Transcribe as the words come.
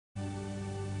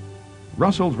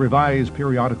Russell's revised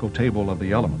periodical table of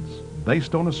the elements,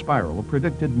 based on a spiral,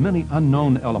 predicted many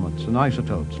unknown elements and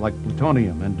isotopes like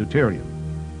plutonium and deuterium.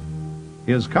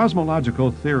 His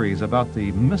cosmological theories about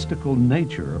the mystical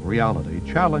nature of reality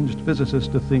challenged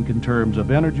physicists to think in terms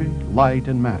of energy, light,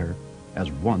 and matter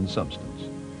as one substance.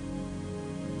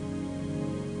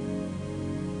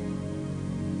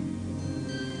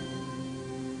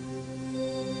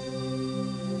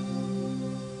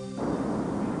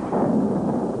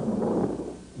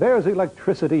 There's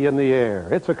electricity in the air.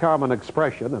 It's a common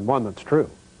expression and one that's true.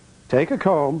 Take a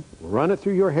comb, run it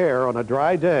through your hair on a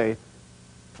dry day,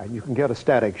 and you can get a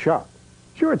static shock.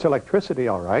 Sure, it's electricity,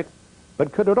 all right,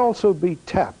 but could it also be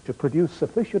tapped to produce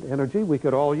sufficient energy we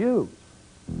could all use?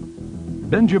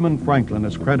 Benjamin Franklin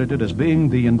is credited as being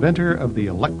the inventor of the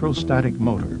electrostatic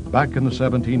motor back in the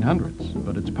 1700s,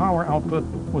 but its power output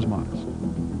was modest.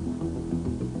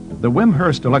 The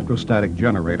Wimshurst electrostatic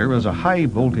generator is a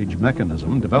high-voltage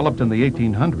mechanism developed in the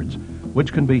 1800s,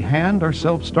 which can be hand or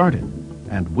self-started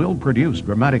and will produce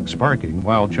dramatic sparking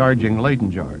while charging Leyden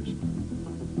jars.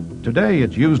 Today,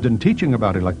 it's used in teaching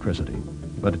about electricity,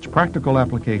 but its practical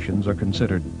applications are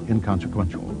considered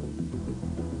inconsequential.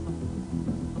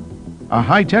 A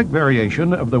high-tech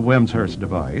variation of the Wimshurst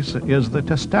device is the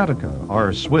Testatica,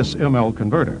 or Swiss ML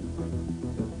converter.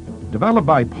 Developed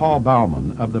by Paul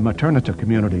Baumann of the Maternita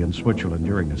community in Switzerland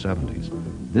during the 70s,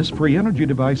 this free energy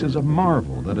device is a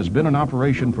marvel that has been in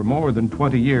operation for more than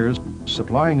 20 years,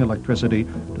 supplying electricity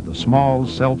to the small,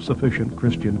 self-sufficient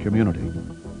Christian community.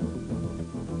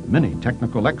 Many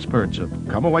technical experts have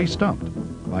come away stumped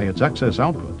by its excess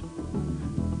output.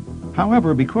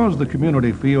 However, because the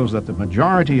community feels that the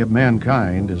majority of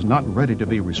mankind is not ready to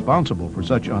be responsible for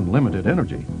such unlimited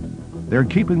energy, they're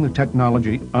keeping the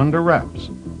technology under wraps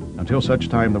until such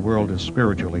time the world is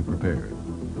spiritually prepared.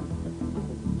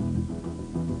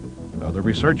 Other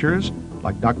researchers,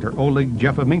 like Dr. Oleg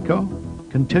Jefamenko,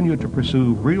 continue to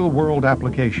pursue real-world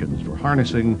applications for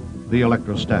harnessing the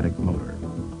electrostatic motor.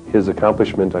 His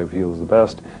accomplishment, I feel, is the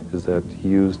best, is that he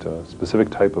used a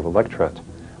specific type of electret,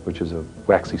 which is a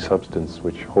waxy substance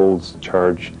which holds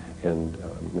charge, and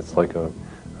it's like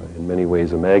in many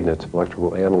ways a magnet,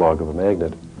 electrical analog of a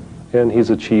magnet. And he's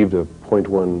achieved a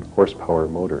 0.1 horsepower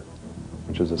motor,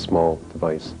 which is a small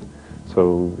device.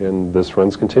 And this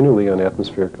runs continually on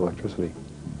atmospheric electricity.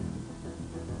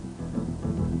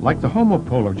 Like the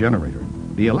homopolar generator,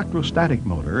 the electrostatic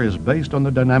motor is based on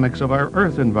the dynamics of our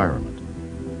Earth environment.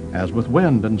 As with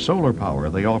wind and solar power,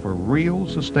 they offer real,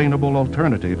 sustainable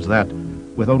alternatives that,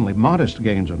 with only modest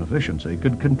gains in efficiency,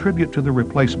 could contribute to the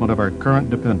replacement of our current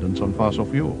dependence on fossil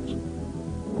fuels.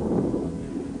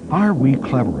 Are we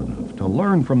clever enough to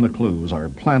learn from the clues our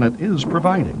planet is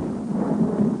providing?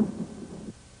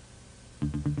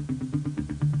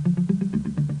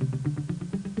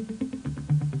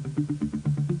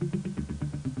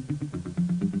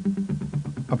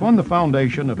 Upon the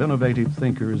foundation of innovative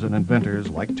thinkers and inventors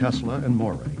like Tesla and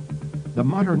Morey, the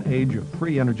modern age of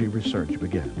free energy research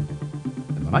began.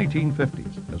 In the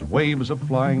 1950s, as waves of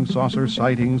flying saucer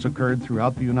sightings occurred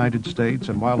throughout the United States,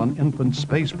 and while an infant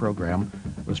space program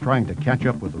was trying to catch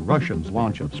up with the Russians'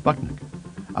 launch of Sputnik,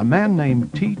 a man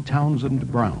named T.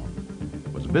 Townsend Brown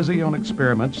was busy on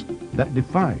experiments that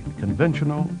defied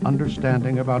conventional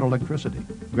understanding about electricity,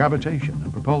 gravitation,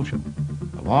 and propulsion.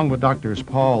 Along with Doctors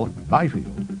Paul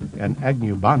Byfield and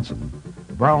Agnew Bonson,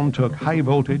 Brown took high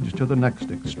voltage to the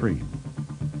next extreme.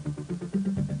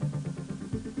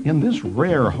 In this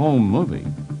rare home movie,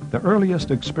 the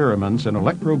earliest experiments in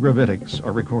electrogravitics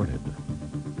are recorded.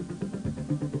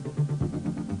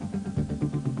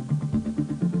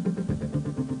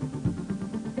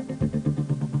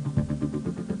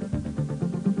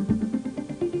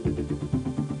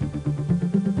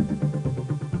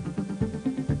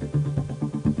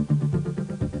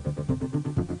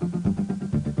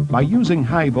 By using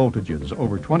high voltages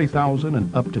over 20,000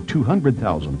 and up to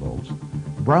 200,000 volts,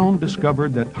 Brown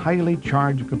discovered that highly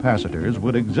charged capacitors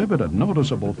would exhibit a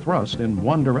noticeable thrust in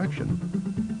one direction.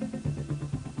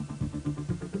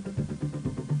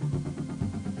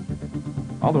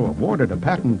 Although awarded a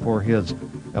patent for his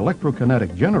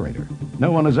electrokinetic generator,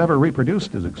 no one has ever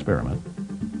reproduced his experiment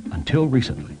until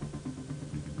recently.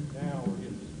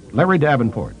 Larry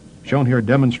Davenport, shown here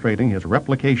demonstrating his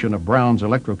replication of Brown's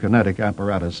electrokinetic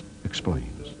apparatus,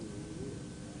 explains.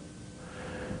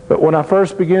 But when I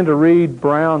first began to read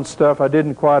Brown's stuff, I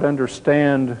didn't quite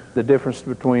understand the difference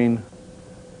between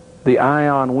the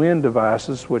ion wind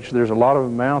devices, which there's a lot of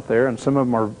them out there, and some of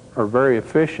them are very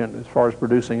efficient as far as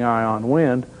producing ion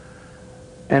wind,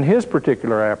 and his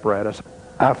particular apparatus.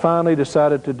 I finally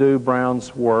decided to do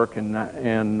Brown's work, and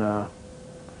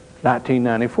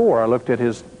 1994, I looked at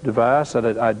his device.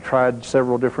 I'd tried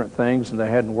several different things and they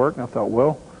hadn't worked, and I thought,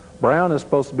 well, Brown is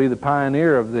supposed to be the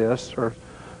pioneer of this, or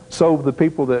so the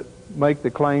people that make the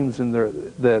claims and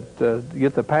that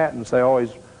get the patents, they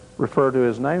always refer to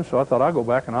his name, so I thought I'll go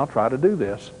back and I'll try to do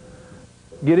this.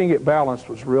 Getting it balanced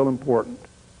was real important.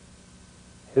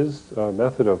 His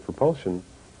method of propulsion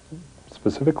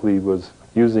specifically was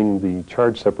using the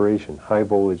charge separation, high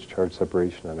voltage charge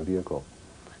separation on a vehicle.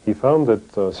 He found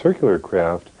that circular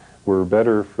craft were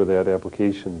better for that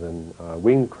application than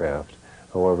winged craft.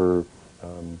 However,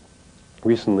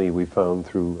 recently we found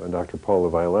through Dr. Paul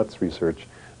LaViolette's research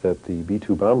that the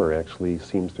B-2 bomber actually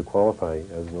seems to qualify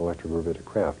as an electrogravitic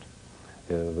craft.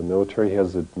 The military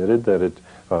has admitted that it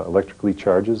electrically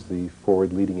charges the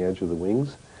forward leading edge of the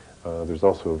wings. There's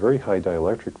also a very high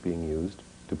dielectric being used.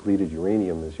 Depleted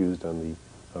uranium is used on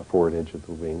the forward edge of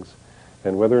the wings.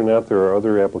 And whether or not there are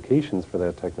other applications for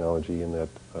that technology and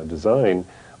that design,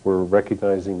 we're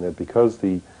recognizing that because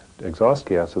the exhaust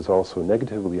gas is also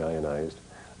negatively ionized,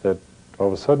 that all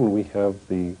of a sudden we have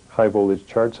the high voltage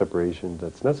charge separation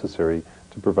that's necessary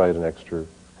to provide an extra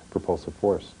propulsive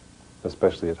force,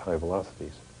 especially at high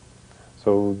velocities.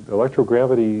 So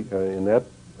electrogravity in that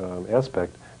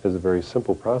aspect is a very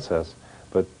simple process,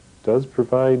 but does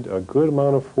provide a good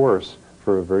amount of force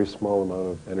for a very small amount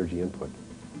of energy input.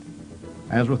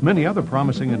 As with many other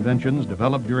promising inventions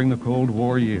developed during the Cold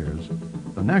War years,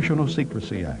 the National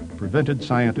Secrecy Act prevented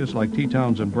scientists like T.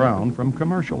 Townsend Brown from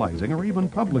commercializing or even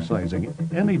publicizing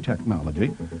any technology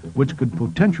which could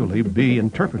potentially be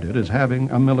interpreted as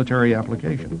having a military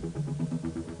application.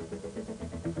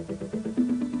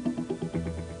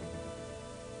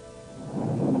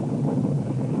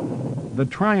 The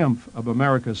triumph of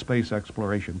America's space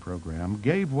exploration program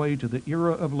gave way to the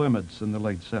era of limits in the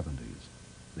late 70s.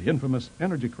 The infamous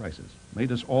energy crisis made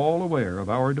us all aware of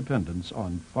our dependence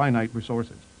on finite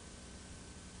resources.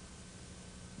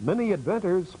 Many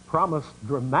inventors promised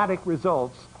dramatic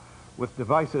results with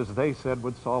devices they said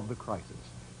would solve the crisis.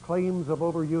 Claims of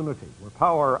over-unity, where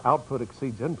power output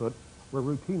exceeds input, were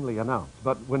routinely announced.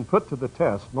 But when put to the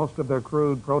test, most of their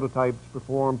crude prototypes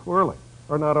performed poorly,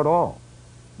 or not at all.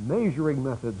 Measuring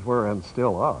methods were, and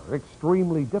still are,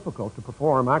 extremely difficult to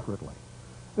perform accurately.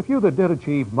 The few that did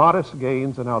achieve modest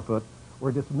gains in output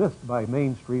were dismissed by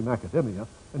mainstream academia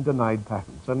and denied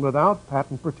patents. And without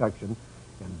patent protection,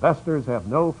 investors have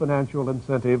no financial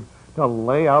incentive to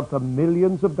lay out the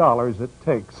millions of dollars it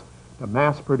takes to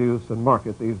mass produce and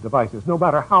market these devices, no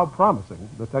matter how promising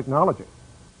the technology.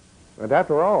 And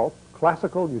after all,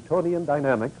 classical Newtonian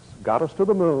dynamics got us to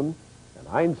the moon, and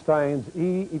Einstein's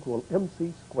E equal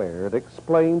mc squared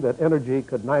explained that energy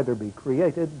could neither be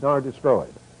created nor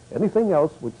destroyed. Anything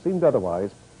else which seemed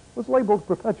otherwise was labeled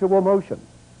perpetual motion,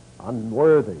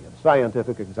 unworthy of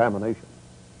scientific examination.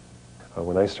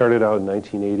 When I started out in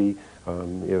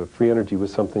 1980, free energy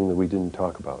was something that we didn't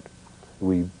talk about.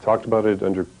 We talked about it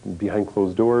behind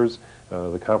closed doors.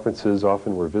 The conferences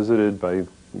often were visited by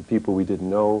people we didn't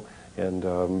know, and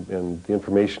the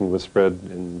information was spread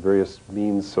in various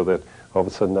means so that all of a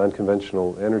sudden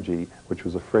non-conventional energy, which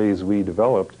was a phrase we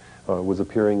developed, was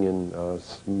appearing in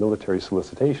military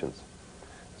solicitations.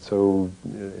 So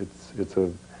it's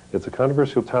a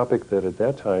controversial topic that at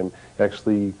that time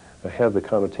actually had the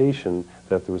connotation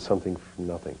that there was something from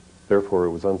nothing. Therefore,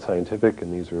 it was unscientific,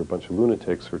 and these are a bunch of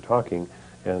lunatics who are talking,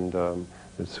 and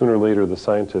sooner or later the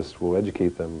scientists will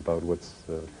educate them about what's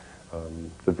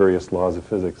the various laws of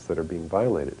physics that are being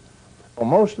violated. Well,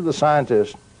 most of the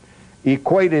scientists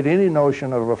equated any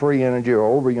notion of a free energy or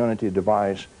over-unity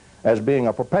device as being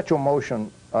a perpetual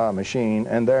motion machine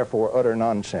and therefore utter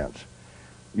nonsense.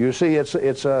 You see, it's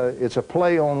a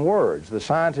play on words. The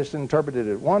scientists interpreted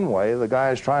it one way, the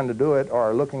guys trying to do it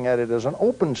are looking at it as an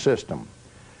open system.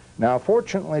 Now,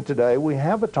 fortunately today, we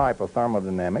have a type of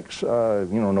thermodynamics.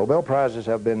 Nobel Prizes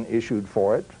have been issued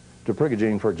for it, to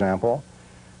Prigogine, for example,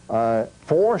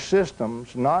 for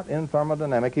systems not in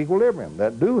thermodynamic equilibrium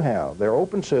that do have. They're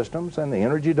open systems, and the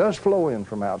energy does flow in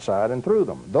from outside and through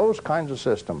them. Those kinds of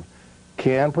systems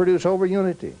can produce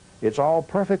over-unity. It's all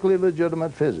perfectly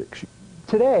legitimate physics.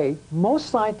 Today, most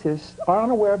scientists are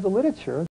unaware of the literature